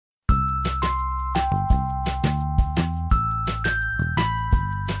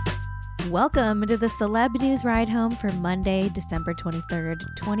Welcome to the Celeb News Ride Home for Monday, December 23rd,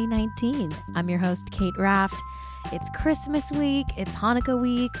 2019. I'm your host, Kate Raft. It's Christmas week, it's Hanukkah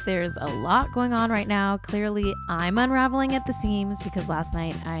week, there's a lot going on right now. Clearly, I'm unraveling at the seams because last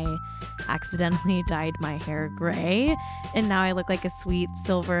night I accidentally dyed my hair gray and now I look like a sweet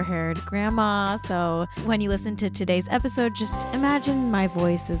silver-haired grandma. So when you listen to today's episode, just imagine my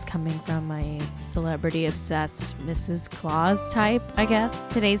voice is coming from my celebrity-obsessed Mrs. Claus type, I guess.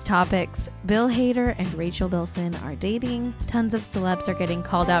 Today's topics: Bill Hader and Rachel Bilson are dating. Tons of celebs are getting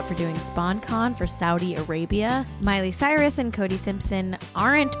called out for doing SpawnCon for Saudi Arabia. Miley Cyrus and Cody Simpson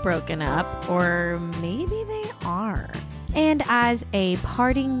aren't broken up, or maybe they are. And as a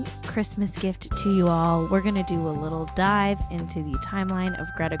parting Christmas gift to you all, we're going to do a little dive into the timeline of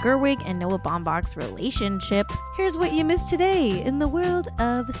Greta Gerwig and Noah Baumbach's relationship. Here's what you missed today in the world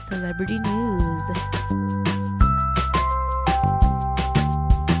of celebrity news.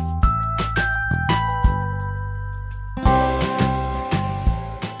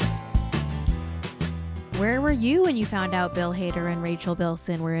 Where were you when you found out Bill Hader and Rachel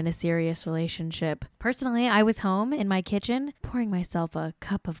Bilson were in a serious relationship? Personally, I was home in my kitchen, pouring myself a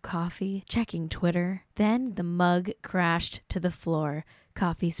cup of coffee, checking Twitter. Then the mug crashed to the floor.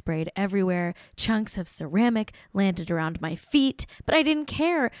 Coffee sprayed everywhere. Chunks of ceramic landed around my feet, but I didn't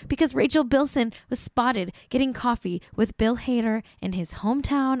care because Rachel Bilson was spotted getting coffee with Bill Hader in his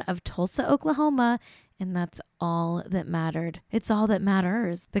hometown of Tulsa, Oklahoma. And that's all that mattered. It's all that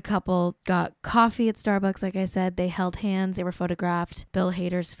matters. The couple got coffee at Starbucks, like I said. They held hands. They were photographed. Bill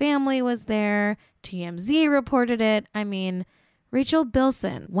Hader's family was there. TMZ reported it. I mean, Rachel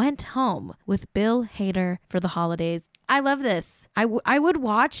Bilson went home with Bill Hader for the holidays. I love this. I would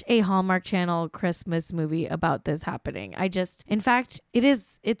watch a Hallmark Channel Christmas movie about this happening. In fact,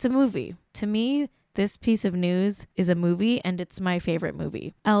 it's a movie. To me, this piece of news is a movie, and it's my favorite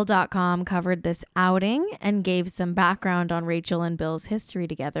movie. Elle.com covered this outing and gave some background on Rachel and Bill's history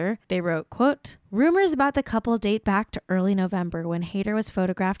together. They wrote, quote, "Rumors about the couple date back to early November when Hader was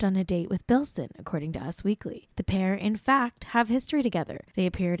photographed on a date with Bilson, according to Us Weekly. The pair, in fact, have history together. They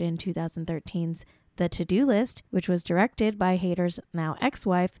appeared in 2013's The To-Do List, which was directed by Hader's now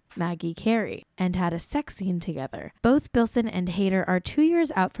ex-wife, Maggie Carey, and had a sex scene together. Both Bilson and Hader are 2 years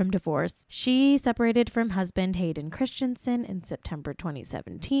out from divorce. She separated from husband Hayden Christensen in September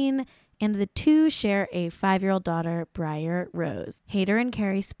 2017, and the two share a 5-year-old daughter, Briar Rose. Hader and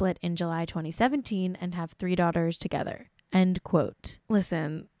Carey split in July 2017 and have 3 daughters together." End quote.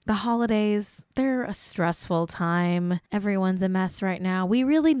 Listen, the holidays, they're a stressful time. Everyone's a mess right now. We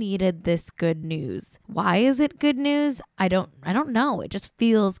really needed this good news. Why is it good news? I don't know. It just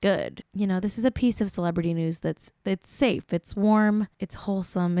feels good. You know, this is a piece of celebrity news it's safe, it's warm, it's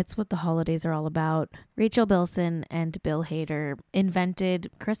wholesome. It's what the holidays are all about. Rachel Bilson and Bill Hader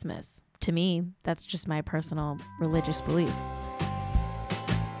invented Christmas. To me, that's just my personal religious belief.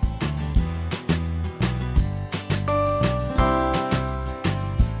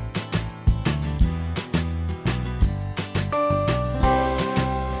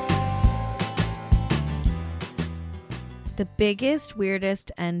 The biggest,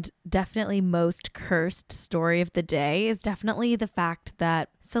 weirdest, and definitely most cursed story of the day is definitely the fact that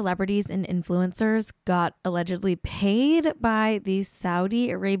celebrities and influencers got allegedly paid by the Saudi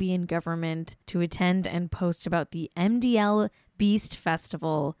Arabian government to attend and post about the MDL Beast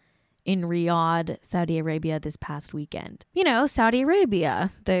Festival in Riyadh, Saudi Arabia this past weekend. You know, Saudi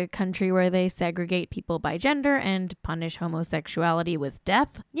Arabia, the country where they segregate people by gender and punish homosexuality with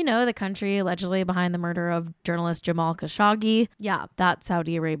death. You know, the country allegedly behind the murder of journalist Jamal Khashoggi. Yeah, that's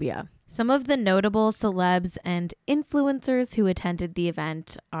Saudi Arabia. Some of the notable celebs and influencers who attended the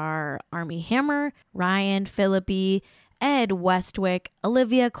event are Armie Hammer, Ryan Phillippe, Ed Westwick,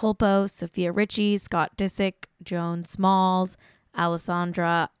 Olivia Culpo, Sophia Richie, Scott Disick, Joan Smalls,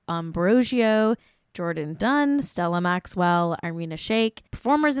 Alessandra Ambrosio, Jordan Dunn, Stella Maxwell, Irina Shayk.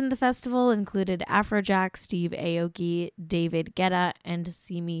 Performers in the festival included Afrojack, Steve Aoki, David Guetta, and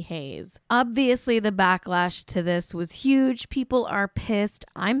Simi Hayes. Obviously, the backlash to this was huge. People are pissed.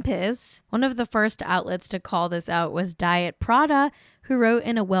 I'm pissed. One of the first outlets to call this out was Diet Prada, who wrote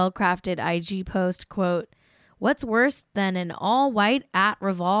in a well-crafted IG post, quote, "What's worse than an all-white at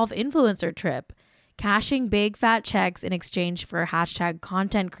Revolve influencer trip? Cashing big fat checks in exchange for hashtag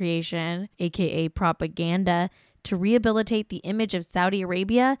content creation, aka propaganda, to rehabilitate the image of Saudi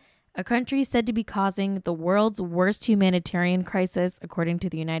Arabia, a country said to be causing the world's worst humanitarian crisis, according to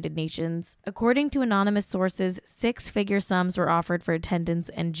the United Nations. According to anonymous sources, 6-figure sums were offered for attendance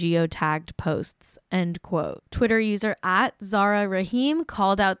and geotagged posts." End quote. Twitter user @Zara Rahim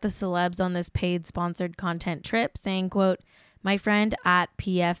called out the celebs on this paid sponsored content trip, saying, quote, My friend at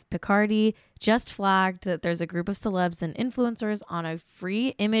PF Picardi just flagged that there's a group of celebs and influencers on a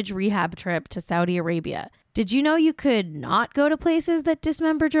free image rehab trip to Saudi Arabia. Did you know you could not go to places that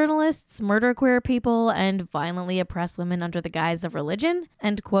dismember journalists, murder queer people, and violently oppress women under the guise of religion?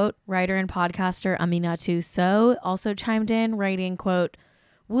 End quote. Writer and podcaster Aminatou Sow also chimed in, writing, quote,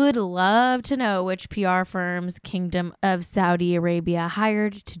 would love to know which PR firms Kingdom of Saudi Arabia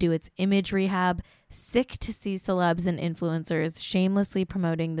hired to do its image rehab. Sick to see celebs and influencers shamelessly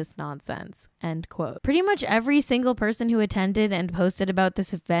promoting this nonsense. End quote. Pretty much every single person who attended and posted about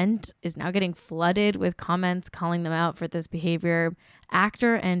this event is now getting flooded with comments calling them out for this behavior.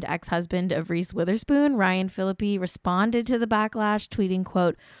 Actor and ex-husband of Reese Witherspoon, Ryan Phillippe, responded to the backlash, tweeting,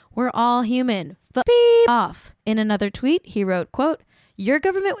 quote, we're all human. Beep off. In another tweet, he wrote, quote, your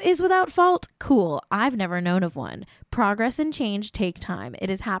government is without fault? Cool. I've never known of one. Progress and change take time. It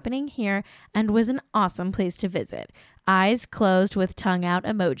is happening here and was an awesome place to visit. Eyes closed with tongue out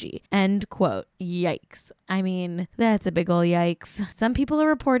emoji. End quote. Yikes. I mean, that's a big ol' yikes. Some people are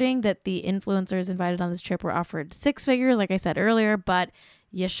reporting that the influencers invited on this trip were offered 6 figures, like I said earlier, but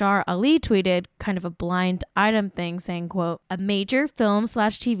Yashar Ali tweeted kind of a blind item thing saying, quote, a major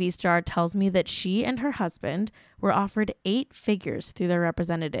film/TV star tells me that she and her husband were offered 8 figures through their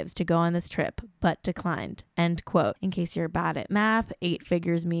representatives to go on this trip, but declined. End quote. In case you're bad at math, 8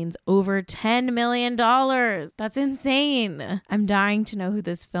 figures means over $10 million. That's insane. I'm dying to know who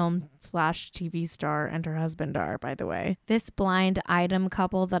this film/TV star and her husband are, by the way. This blind item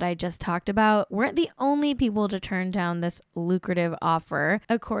couple that I just talked about weren't the only people to turn down this lucrative offer.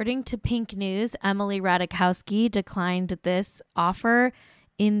 According to Pink News, Emily Ratajkowski declined this offer.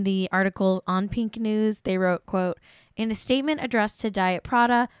 In the article on Pink News, they wrote, quote, in a statement addressed to Diet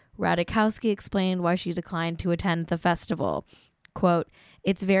Prada, Ratajkowski explained why she declined to attend the festival. Quote,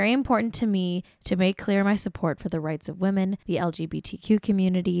 it's very important to me to make clear my support for the rights of women, the LGBTQ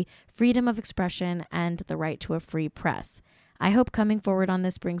community, freedom of expression, and the right to a free press. I hope coming forward on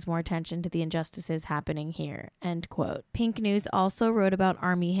this brings more attention to the injustices happening here. End quote. Pink News also wrote about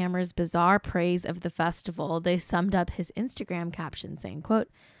Armie Hammer's bizarre praise of the festival. They summed up his Instagram caption saying, quote,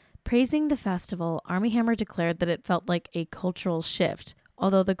 praising the festival, Armie Hammer declared that it felt like a cultural shift.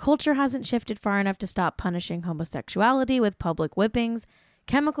 Although the culture hasn't shifted far enough to stop punishing homosexuality with public whippings,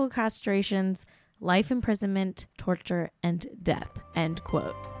 chemical castrations, life imprisonment, torture, and death. End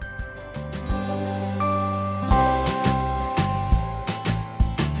quote.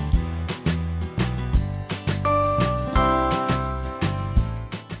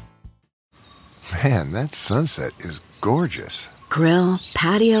 Man, that sunset is gorgeous. Grill,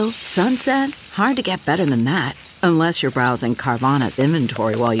 patio, sunset. Hard to get better than that. Unless you're browsing Carvana's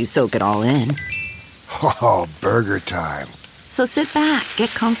inventory while you soak it all in. Oh, burger time. So sit back, get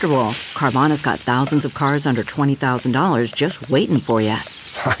comfortable. Carvana's got thousands of cars under $20,000 just waiting for you.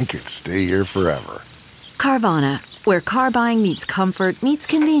 I could stay here forever. Carvana, where car buying meets comfort meets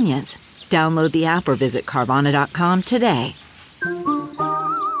convenience. Download the app or visit Carvana.com today.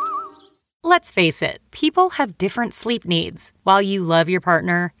 Let's face it, people have different sleep needs. While you love your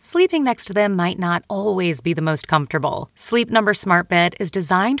partner, sleeping next to them might not always be the most comfortable. Sleep Number Smart Bed is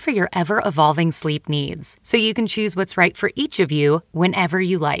designed for your ever-evolving sleep needs, so you can choose what's right for each of you whenever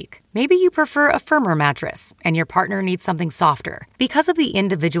you like. Maybe you prefer a firmer mattress and your partner needs something softer. Because of the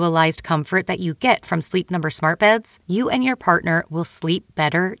individualized comfort that you get from Sleep Number Smart Beds, you and your partner will sleep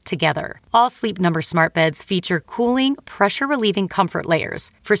better together. All Sleep Number Smart Beds feature cooling, pressure-relieving comfort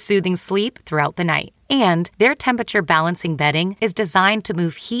layers for soothing sleep throughout the night. And their temperature balancing bedding is designed to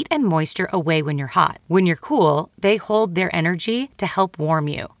move heat and moisture away when you're hot. When you're cool, they hold their energy to help warm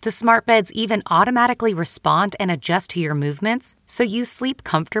you. The smart beds even automatically respond and adjust to your movements, so you sleep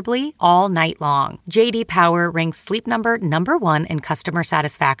comfortably all night long. J.D. Power ranks Sleep Number #1 in customer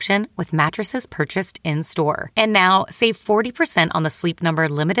satisfaction with mattresses purchased in-store. And now, save 40% on the Sleep Number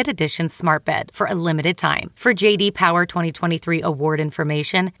limited edition smart bed for a limited time. For J.D. Power 2023 award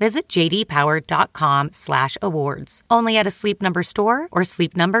information, visit jdpower.com/awards. Only at a Sleep Number store or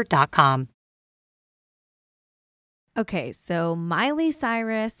sleepnumber.com. Okay, so Miley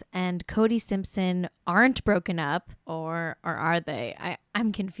Cyrus and Cody Simpson aren't broken up, or are they?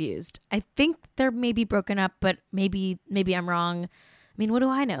 I'm confused. I think they're maybe broken up, but maybe I'm wrong. I mean, what do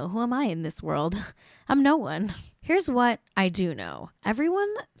I know? Who am I in this world? I'm no one. Here's what I do know.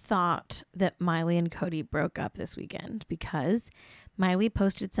 Everyone thought that Miley and Cody broke up this weekend because Miley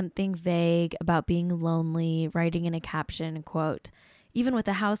posted something vague about being lonely, writing in a caption, quote, Even with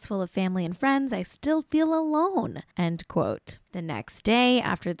a house full of family and friends, I still feel alone, end quote. The next day,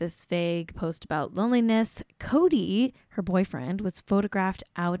 after this vague post about loneliness, Cody, her boyfriend, was photographed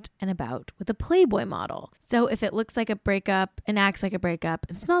out and about with a Playboy model. So if it looks like a breakup and acts like a breakup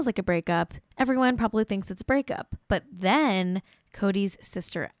and smells like a breakup, everyone probably thinks it's a breakup. But then Cody's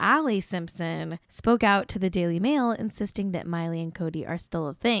sister, Allie Simpson, spoke out to the Daily Mail, insisting that Miley and Cody are still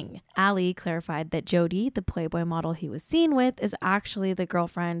a thing. Allie clarified that Jody, the Playboy model he was seen with, is actually the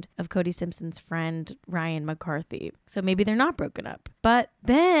girlfriend of Cody Simpson's friend, Ryan McCarthy. So maybe they're not broken up. But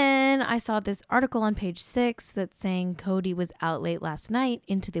then I saw this article on page 6 that's saying Cody was out late last night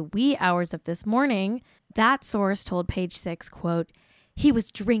into the wee hours of this morning. That source told page 6, quote, "He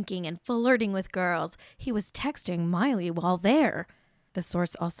was drinking and flirting with girls. He was texting Miley while there." The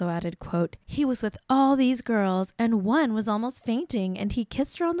source also added, quote, "He was with all these girls and one was almost fainting and he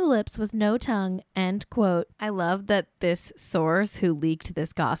kissed her on the lips with no tongue," end quote. I love that this source who leaked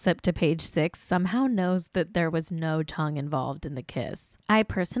this gossip to page 6 somehow knows that there was no tongue involved in the kiss. I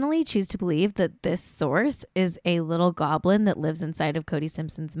personally choose to believe that this source is a little goblin that lives inside of Cody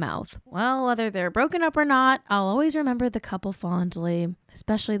Simpson's mouth. Well, whether they're broken up or not, I'll always remember the couple fondly,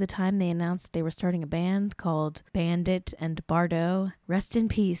 especially the time they announced they were starting a band called Bandit and Bardot. Rest in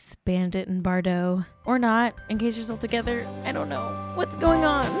peace, Bandit and Bardot. Or not, in case you're still together. I don't know what's going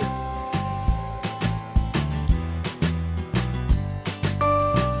on.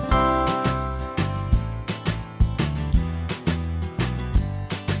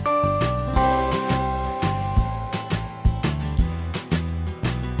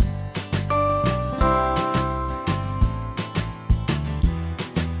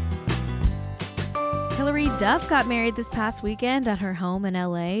 Hilary Duff got married this past weekend at her home in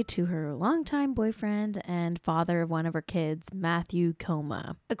LA to her longtime boyfriend and father of one of her kids, Matthew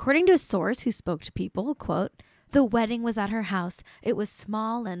Coma. According to a source who spoke to People, quote, "The wedding was at her house. It was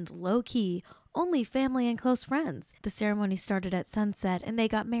small and low-key, only family and close friends. The ceremony started at sunset and they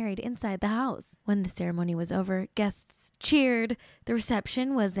got married inside the house. When the ceremony was over, guests cheered. The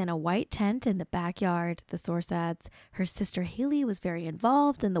reception was in a white tent in the backyard," the source adds. Her sister Haley was very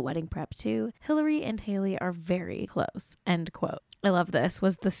involved in the wedding prep too. Hilary and Haley are very close, end quote. I love this.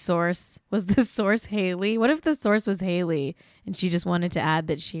 Was the source Haley? What if the source was Haley and she just wanted to add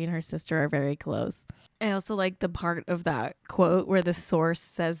that she and her sister are very close? I also like the part of that quote where the source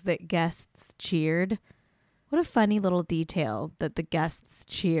says that guests cheered. What a funny little detail that the guests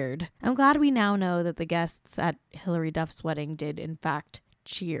cheered. I'm glad we now know that the guests at Hilary Duff's wedding did, in fact,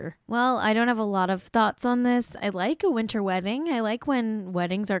 cheer. Well, I don't have a lot of thoughts on this. I like a winter wedding. I like when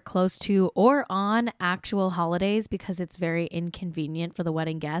weddings are close to or on actual holidays because it's very inconvenient for the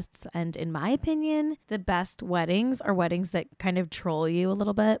wedding guests. And in my opinion, the best weddings are weddings that kind of troll you a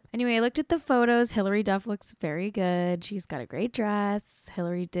little bit. Anyway, I looked at the photos. Hilary Duff looks very good. She's got a great dress.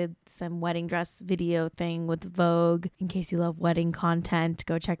 Hilary did some wedding dress video thing with Vogue. In case you love wedding content,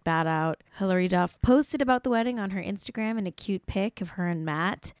 go check that out. Hilary Duff posted about the wedding on her Instagram in a cute pic of her and Matt.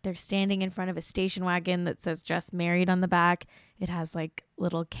 They're standing in front of a station wagon that says "Just Married" on the back. It has like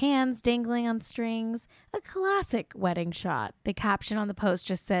little cans dangling on strings. A classic wedding shot. The caption on the post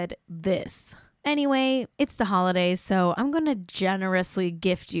just said, "This." Anyway, it's the holidays, so I'm going to generously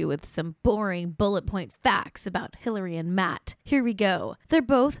gift you with some boring bullet point facts about Hilary and Matt. Here we go. They're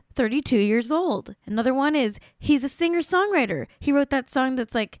both 32 years old. Another one is he's a singer-songwriter. He wrote that song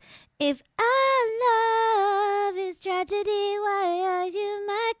that's like, "If our love is tragedy, why are you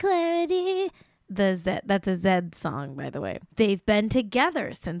my clarity?" That's a Zed song, by the way. They've been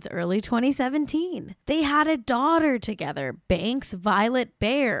together since early 2017. They had a daughter together, Banks Violet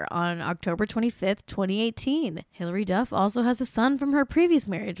Bear, on October 25th, 2018. Hilary Duff also has a son from her previous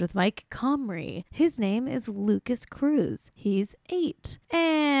marriage with Mike Comrie. His name is Lucas Cruz. He's 8.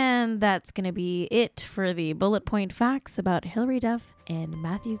 And that's going to be it for the bullet point facts about Hilary Duff and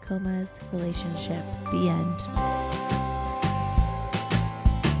Matthew Coma's relationship. The end.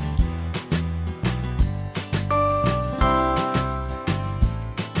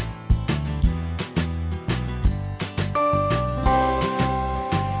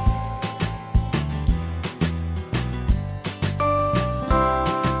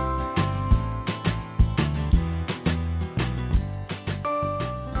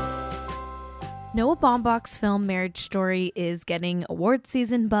 Noah Baumbach's film Marriage Story is getting award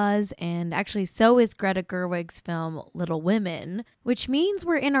season buzz, and actually so is Greta Gerwig's film Little Women, which means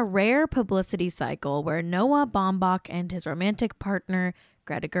we're in a rare publicity cycle where Noah Baumbach and his romantic partner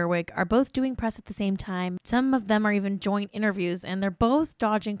Greta Gerwig are both doing press at the same time. Some of them are even joint interviews, and they're both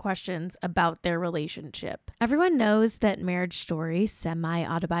dodging questions about their relationship. Everyone knows that Marriage Story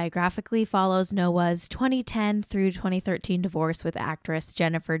semi-autobiographically follows Noah's 2010 through 2013 divorce with actress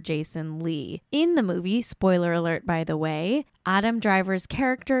Jennifer Jason Leigh. In the movie, spoiler alert by the way, Adam Driver's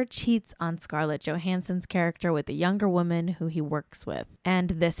character cheats on Scarlett Johansson's character with a younger woman who he works with,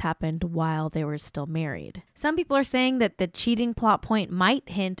 and this happened while they were still married. Some people are saying that the cheating plot point might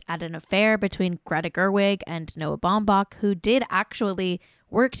hint at an affair between Greta Gerwig and Noah Baumbach, who did actually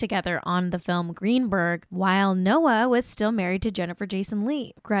work together on the film Greenberg while Noah was still married to Jennifer Jason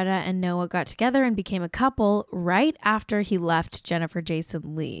Leigh. Greta and Noah got together and became a couple right after he left Jennifer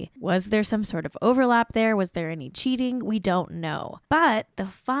Jason Leigh. Was there some sort of overlap there? Was there any cheating? We don't know. But the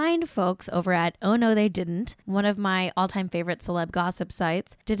fine folks over at Oh No They Didn't, one of my all-time favorite celeb gossip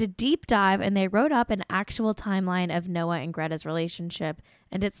sites, did a deep dive and they wrote up an actual timeline of Noah and Greta's relationship,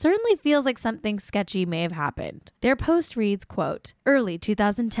 and it certainly feels like something sketchy may have happened. Their post reads, quote, early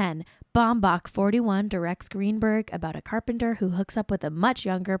 2010, Baumbach, 41, directs Greenberg about a carpenter who hooks up with a much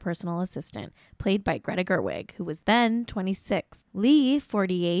younger personal assistant, played by Greta Gerwig, who was then 26. Leigh,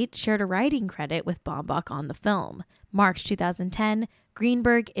 48, shared a writing credit with Baumbach on the film. March 2010,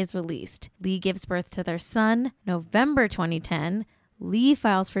 Greenberg is released. Leigh gives birth to their son. November 2010, Leigh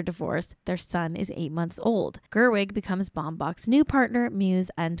files for divorce. Their son is 8 months old. Gerwig becomes Baumbach's new partner,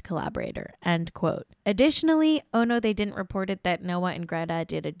 muse, and collaborator. End quote. Additionally, Oh No They Didn't reported that Noah and Greta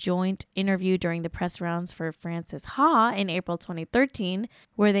did a joint interview during the press rounds for Frances Ha in April 2013,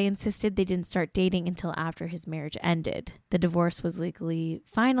 where they insisted they didn't start dating until after his marriage ended. The divorce was legally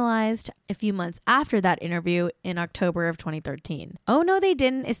finalized a few months after that interview in October of 2013. Oh No They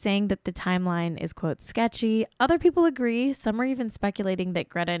Didn't is saying that the timeline is, quote, sketchy. Other people agree. Some are even speculating that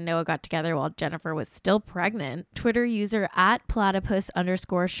Greta and Noah got together while Jennifer was still pregnant. Twitter user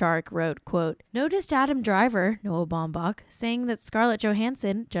 @platypus_shark wrote, quote, noticed Adam Driver, Noah Baumbach, saying that Scarlett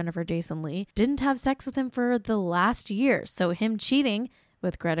Johansson, Jennifer Jason Leigh, didn't have sex with him for the last year, so him cheating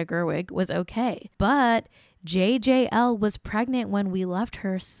with Greta Gerwig was okay. But JJL was pregnant when we left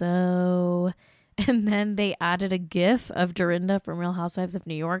her, so... And then they added a gif of Dorinda from Real Housewives of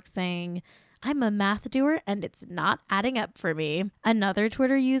New York saying, I'm a math doer and it's not adding up for me. Another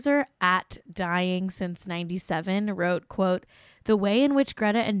Twitter user @dyingsince97 wrote, quote, the way in which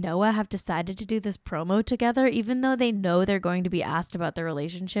Greta and Noah have decided to do this promo together, even though they know they're going to be asked about their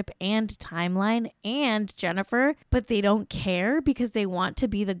relationship and timeline and Jennifer, but they don't care because they want to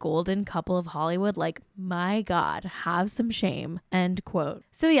be the golden couple of Hollywood. Like, my God, have some shame. End quote.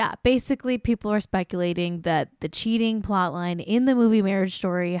 So yeah, basically people are speculating that the cheating plotline in the movie Marriage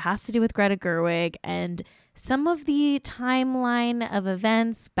Story has to do with Greta Gerwig, and some of the timeline of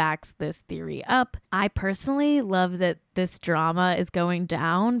events backs this theory up. I personally love that this drama is going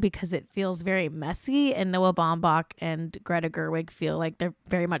down because it feels very messy, and Noah Baumbach and Greta Gerwig feel like they're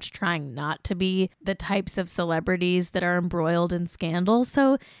very much trying not to be the types of celebrities that are embroiled in scandal.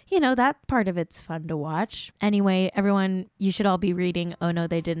 So, you know, that part of it's fun to watch. Anyway, everyone, you should all be reading Oh No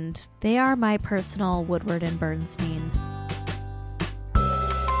They Didn't. They are my personal Woodward and Bernstein.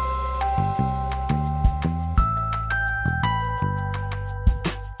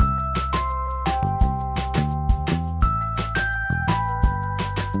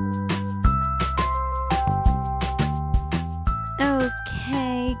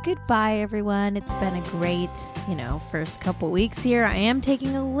 Goodbye, everyone. It's been a great, first couple weeks here. I am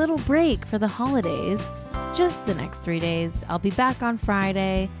taking a little break for the holidays, just the next 3 days. I'll be back on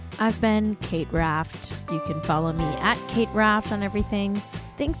Friday. I've been Kate Raft. You can follow me @KateRaft on everything.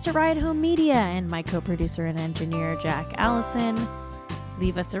 Thanks to Ride Home Media and my co-producer and engineer, Jack Allison.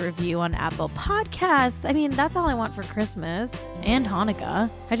 Leave us a review on Apple Podcasts. I mean, that's all I want for Christmas and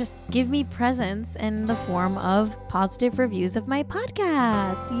Hanukkah. Just give me presents in the form of positive reviews of my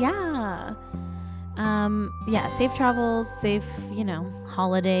podcast. Yeah. Safe travels, safe,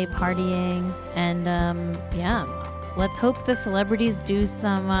 holiday partying. And let's hope the celebrities do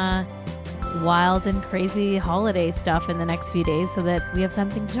some wild and crazy holiday stuff in the next few days so that we have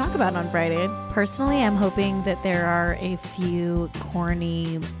something to talk about on Friday. Personally, I'm hoping that there are a few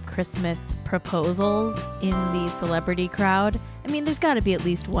corny Christmas proposals in the celebrity crowd. I mean, there's got to be at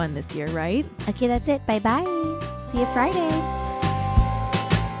least one this year, right? Okay, that's it. Bye-bye. See you Friday.